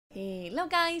Hello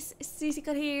guys, Sissy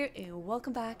here and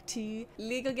welcome back to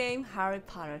Lego game Harry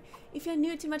Potter. If you're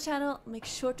new to my channel, make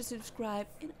sure to subscribe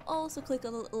and also click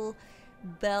on the little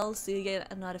bell so you get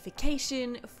a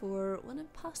notification for when I'm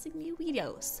posting new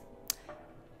videos.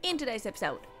 In today's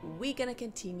episode, we're gonna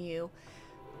continue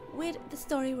with the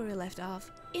story where we left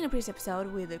off in a previous episode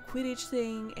with the Quidditch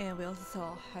thing, and we also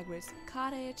saw Hagrid's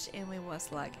cottage, and we was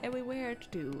like everywhere to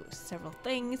do several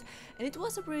things, and it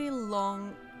was a pretty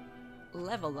long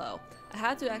level though. I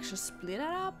had to actually split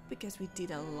that up because we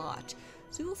did a lot,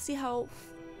 so we'll see how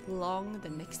long the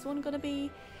next one gonna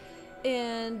be.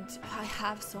 And I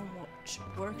have so much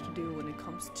work to do when it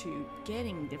comes to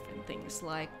getting different things,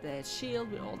 like the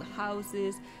shield with all the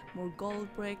houses, more gold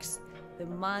bricks, the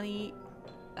money,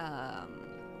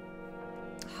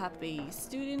 happy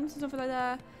students and stuff like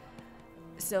that.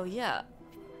 So yeah,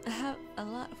 I have a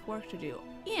lot of work to do,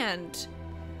 and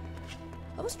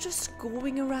I was just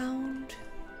going around.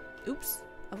 Oops,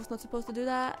 I was not supposed to do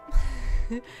that.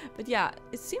 But yeah,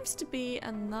 it seems to be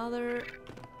another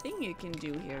thing you can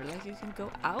do here. Like you can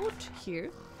go out here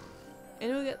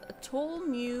and you'll get a total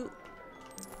new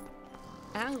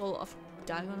angle of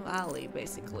Diagonal Alley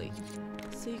basically.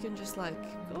 So you can just like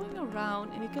going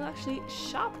around and you can actually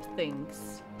shop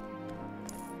things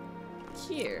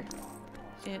here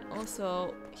and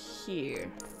also here.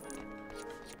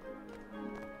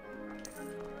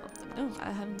 No,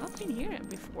 I have not been here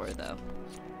before though.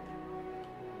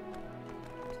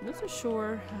 So I'm not so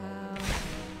sure how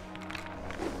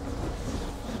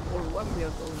or what we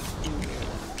are going to do here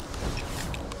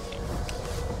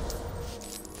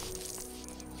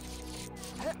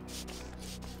though.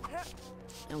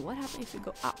 And what happens if you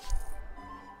go up?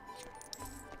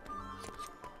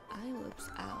 Eyelips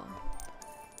owl.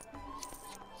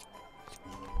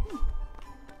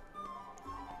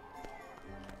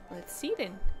 Let's see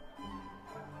then.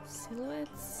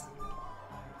 Silhouettes.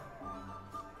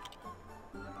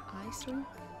 Ice rink.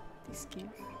 These give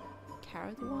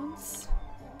carrot ones.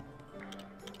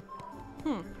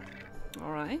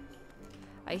 Alright.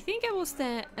 I think I will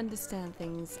understand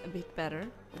things a bit better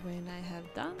when I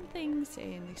have done things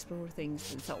and explored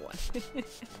things and so on.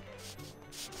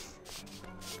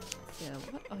 So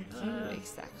what are you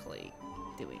exactly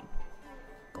doing?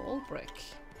 Gold brick.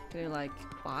 Can you like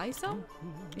buy some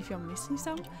if you're missing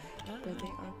some? But they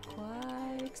are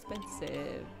quite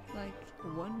expensive, like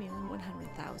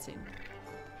 1,100,000.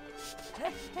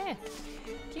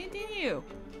 Continue.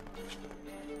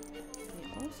 We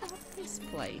also have this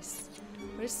place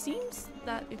where it seems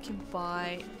that you can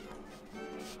buy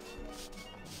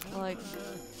like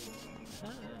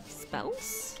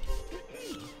spells.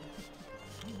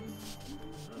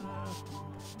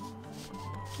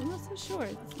 I'm not so sure.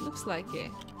 It looks like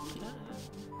it.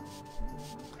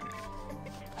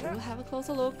 We'll have a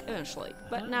closer look eventually,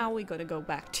 but now we're gonna go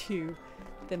back to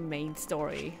the main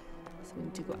story. So we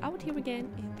need to go out here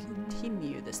again and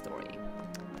continue the story.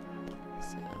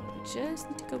 So we just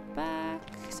need to go back,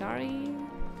 sorry,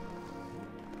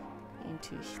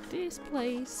 into this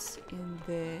place and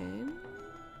then,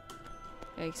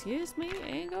 excuse me,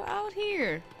 and go out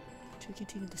here to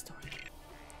continue the story.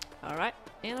 Alright,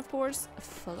 and of course,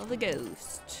 follow the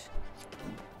ghost.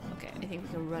 Okay, I think we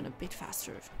can run a bit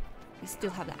faster. We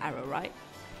still have the arrow, right?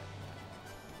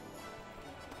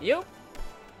 Yup.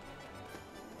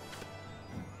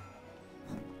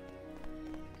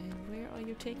 And where are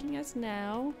you taking us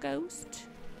now, ghost?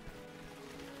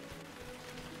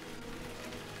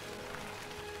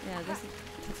 Yeah, this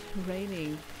is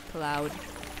raining cloud.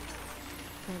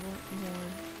 I want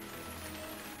more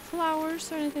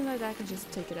flowers or anything like that. I can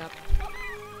just take it up.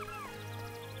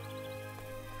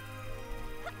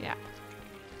 Yeah.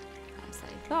 As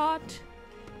I thought.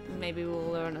 Maybe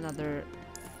we'll learn another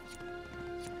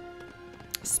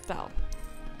spell.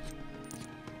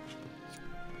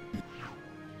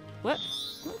 What?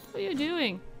 What are you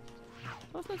doing?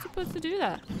 I was not supposed to do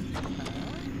that.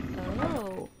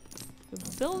 Oh.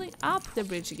 We're building up the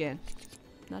bridge again.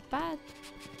 Not bad.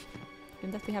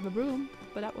 And that we have a broom,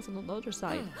 but that was on the other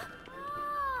side.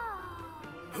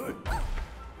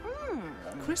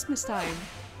 Christmas time.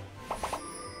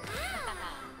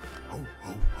 Ho,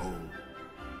 ho, ho.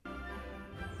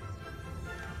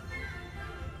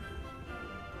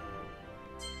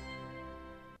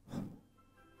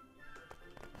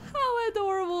 How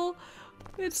adorable!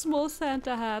 With small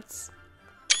Santa hats.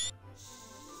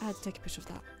 I had to take a picture of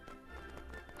that.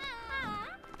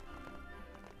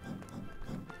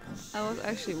 That was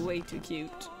actually way too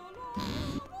cute.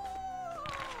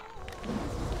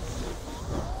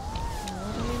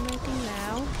 What are we making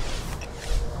now?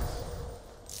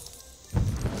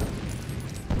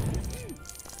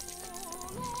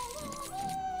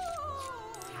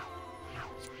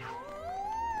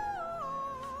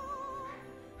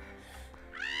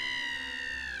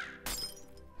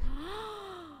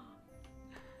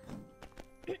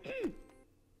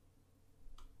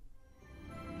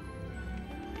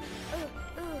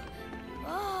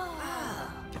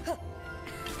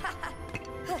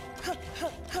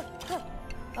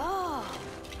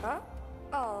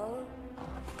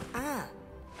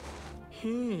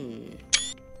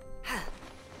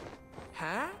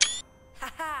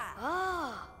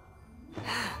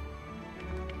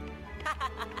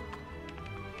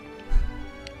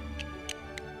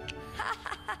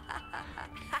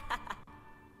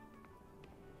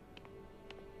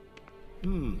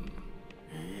 Hey.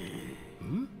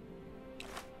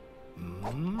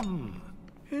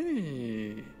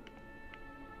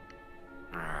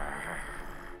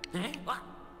 What?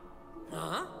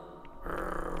 Huh?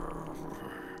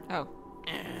 Oh.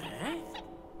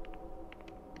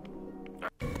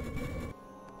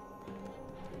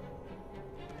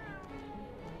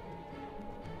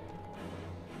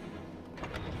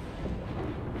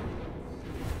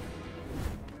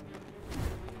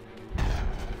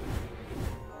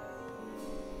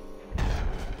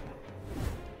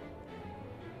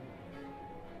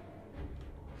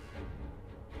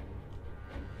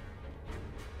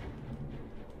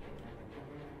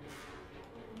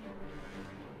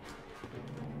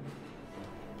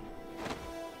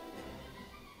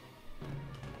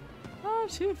 Oh,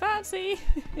 too fancy.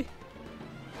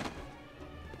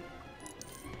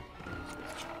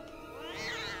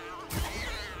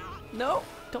 No,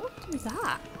 don't do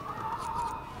that.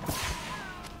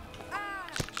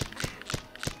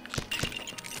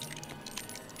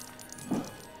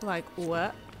 Like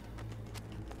what?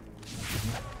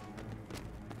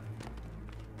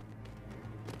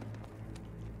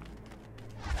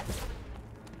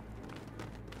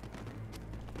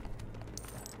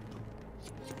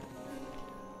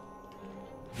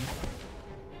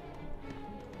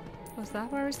 Was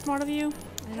that very smart of you?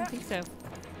 I don't think so.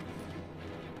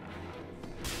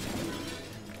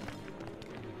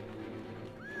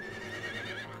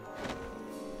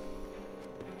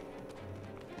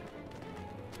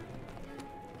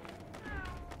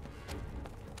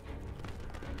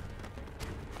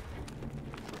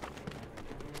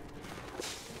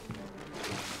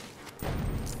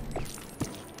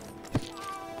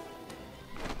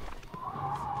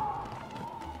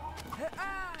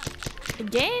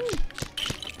 Again?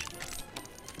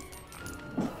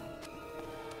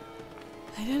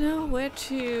 I don't know where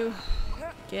to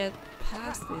get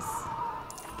past this.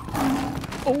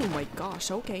 Oh my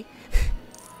gosh, okay.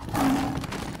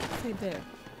 Stay there.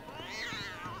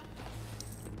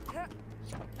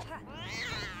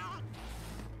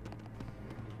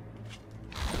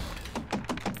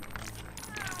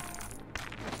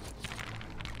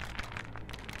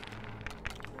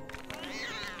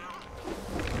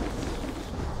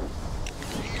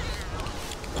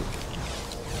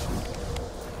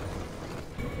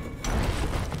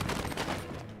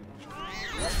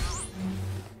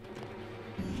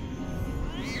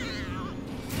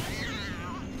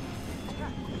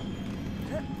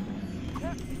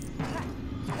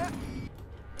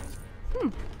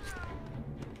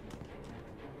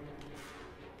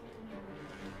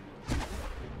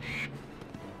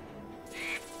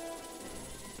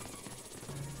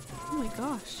 Oh my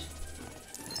gosh.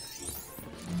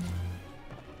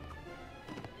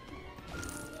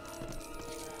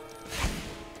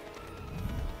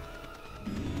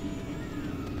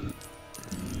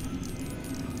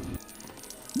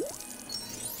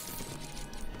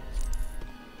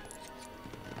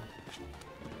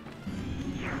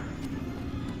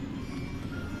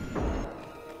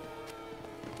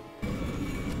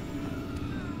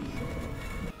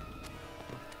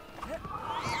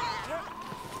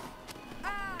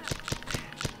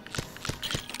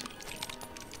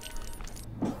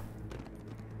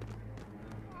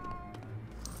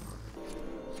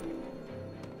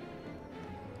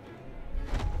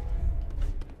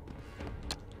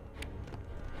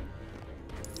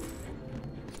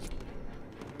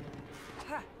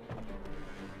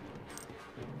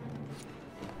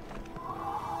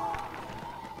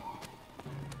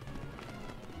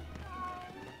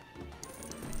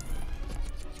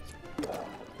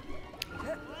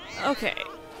 Okay,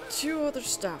 two other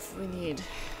stuff we need.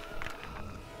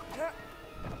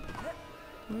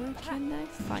 Where can I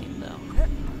find them?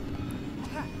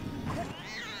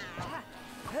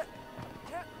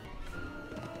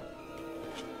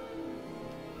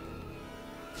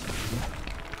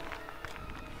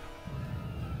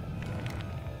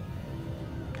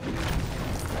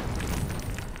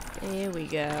 There we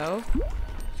go.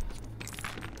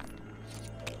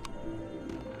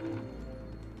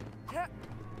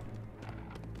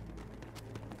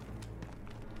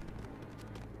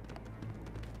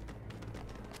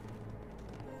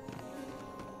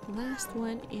 Last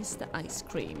one is the ice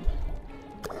cream.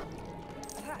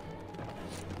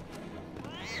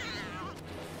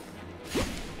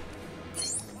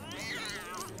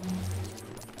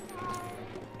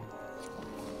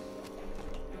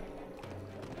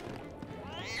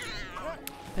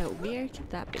 But where could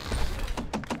that be?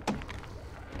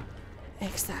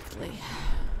 Exactly.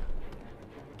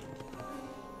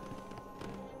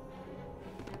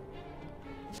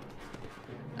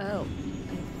 Oh,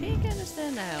 I think I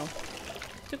understand now.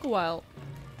 Took a while.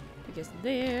 Because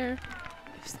there's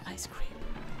ice cream.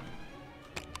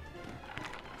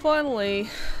 Finally.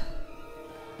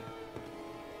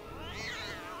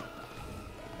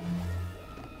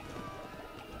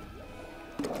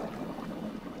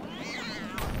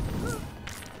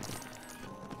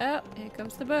 Oh, here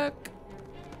comes the book.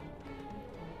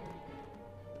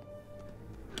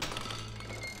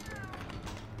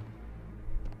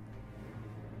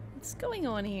 What's going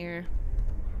on here?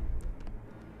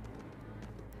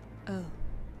 Oh.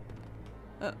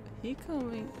 Oh, he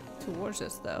coming towards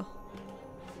us though.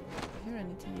 Here I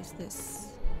need to use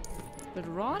this. But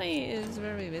Ronnie is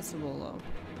very visible though.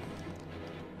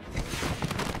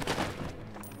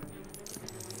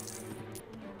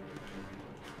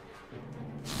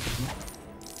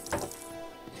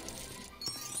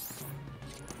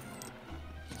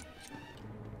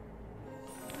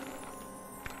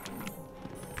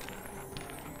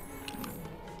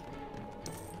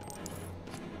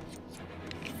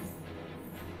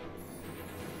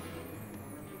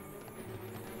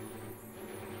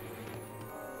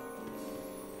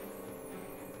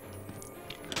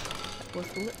 Was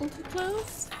a little too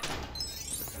close.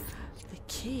 The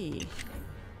key.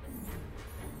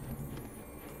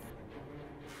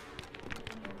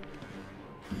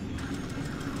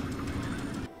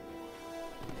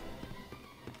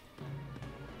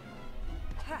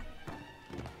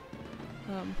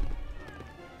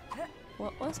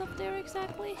 What was up there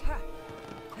exactly?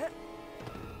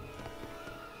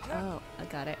 Oh, I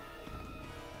got it.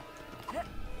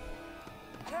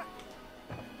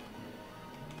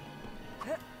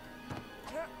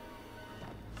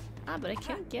 Ah, but I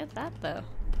can't get that though.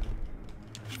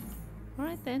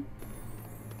 Alright then.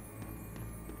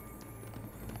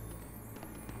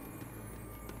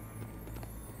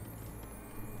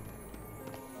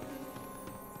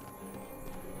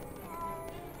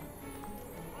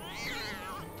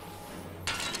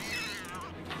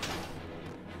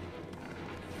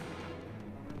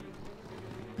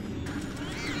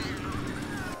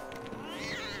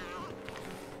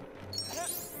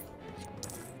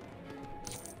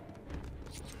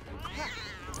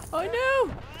 Oh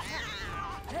no!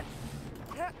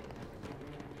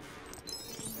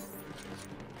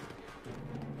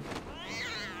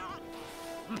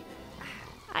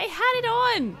 I had it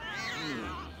on!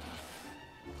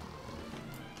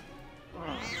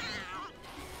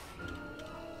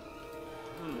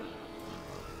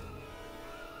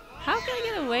 How can I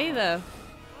get away though?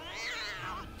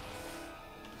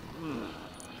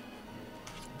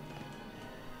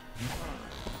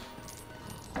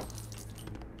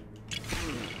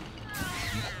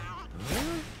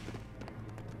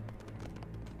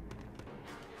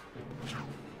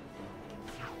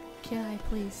 Can I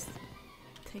please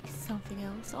take something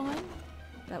else on?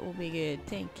 That will be good,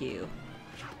 thank you.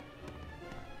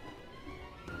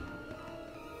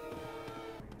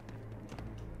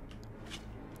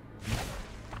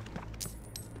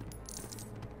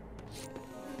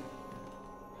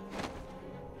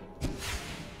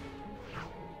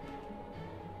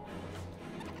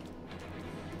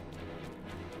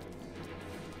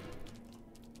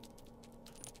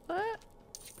 What?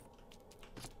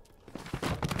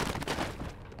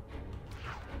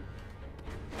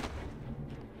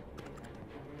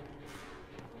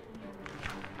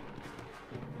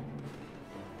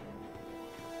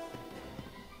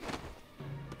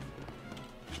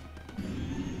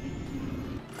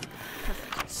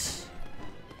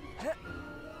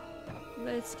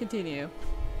 Let's continue.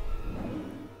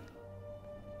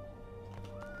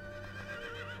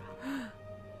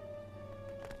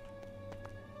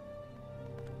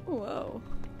 Whoa.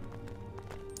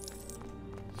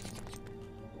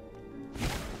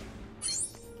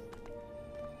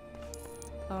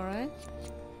 All right.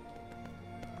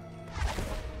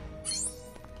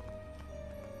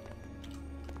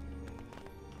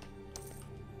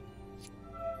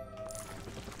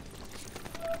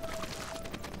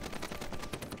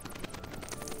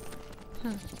 Huh.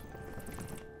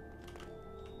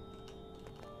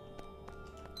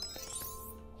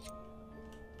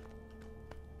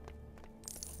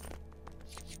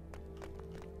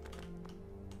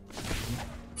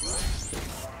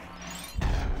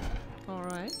 All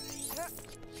right.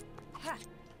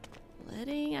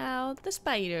 Letting out the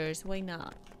spiders. Why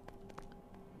not?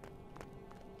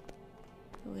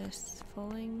 We're just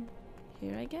falling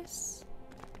here, I guess.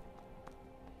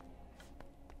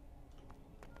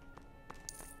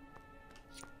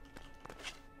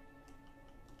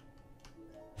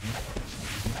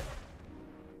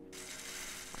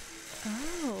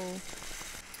 Oh.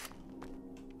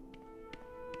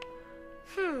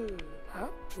 Huh?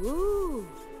 Ooh.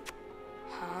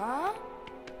 Huh?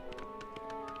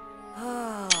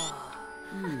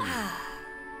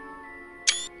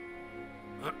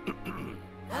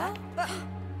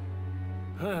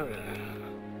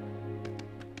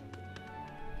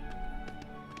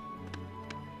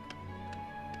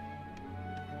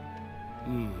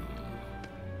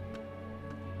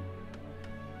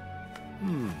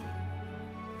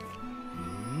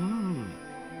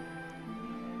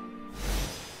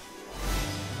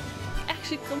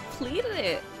 Actually completed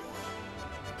it.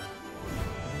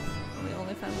 We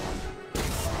only found one.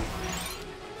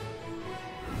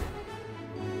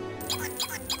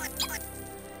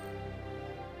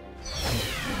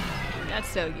 That's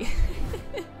so good.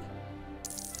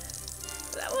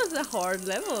 That was a hard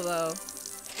level though.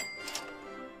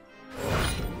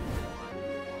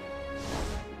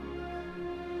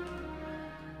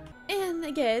 And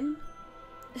again,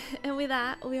 and with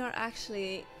that we are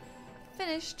actually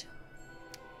finished,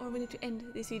 or we need to end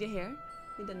this video here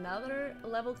with another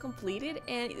level completed,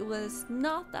 and it was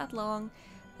not that long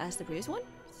as the previous one,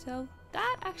 so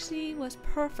that actually was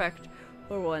perfect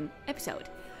for one episode.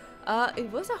 It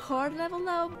was a hard level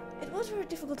though. It was very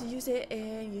difficult to use it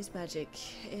and use magic,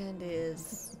 and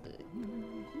this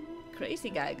crazy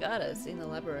guy got us in a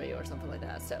library or something like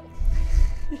that, so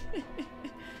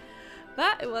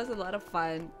but it was a lot of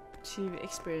fun to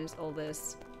experience all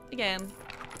this again.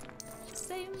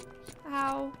 Same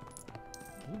how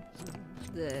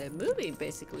the movie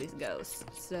basically goes,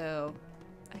 so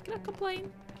I cannot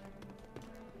complain.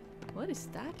 What is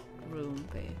that room,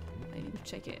 babe? I need to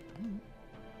check it.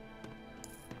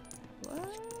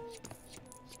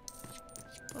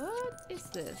 What is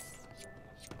this?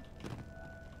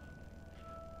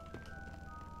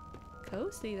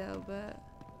 Cozy though, but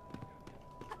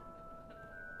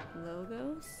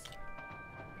logos.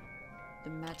 The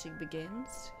magic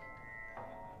begins.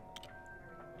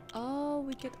 Oh,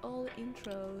 we get all the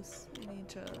intros and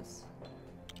intros.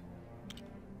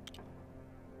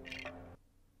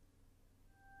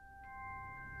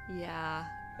 Yeah,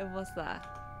 it was that.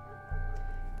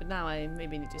 But now I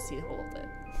maybe need to see the whole of it.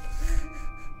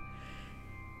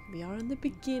 We are in the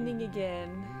beginning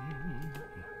again.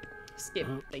 Skip,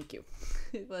 thank you.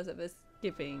 It was a bit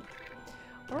skipping.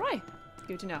 Alright,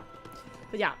 good to know.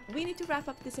 But yeah, we need to wrap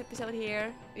up this episode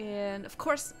here. And of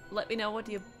course, let me know what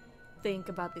you think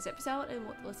about this episode and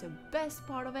what was the best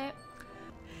part of it.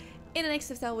 In the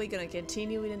next episode, we're gonna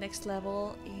continue with the next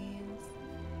level. And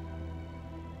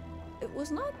it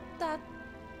was not that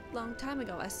long time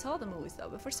ago I saw the movies though,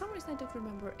 but for some reason I don't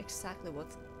remember exactly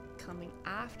what's coming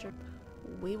after.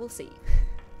 We will see.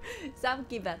 So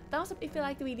give that thumbs up if you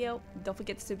like the video. Don't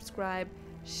forget to subscribe,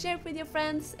 share it with your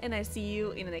friends, and I'll see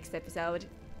you in the next episode.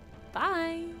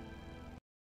 Bye!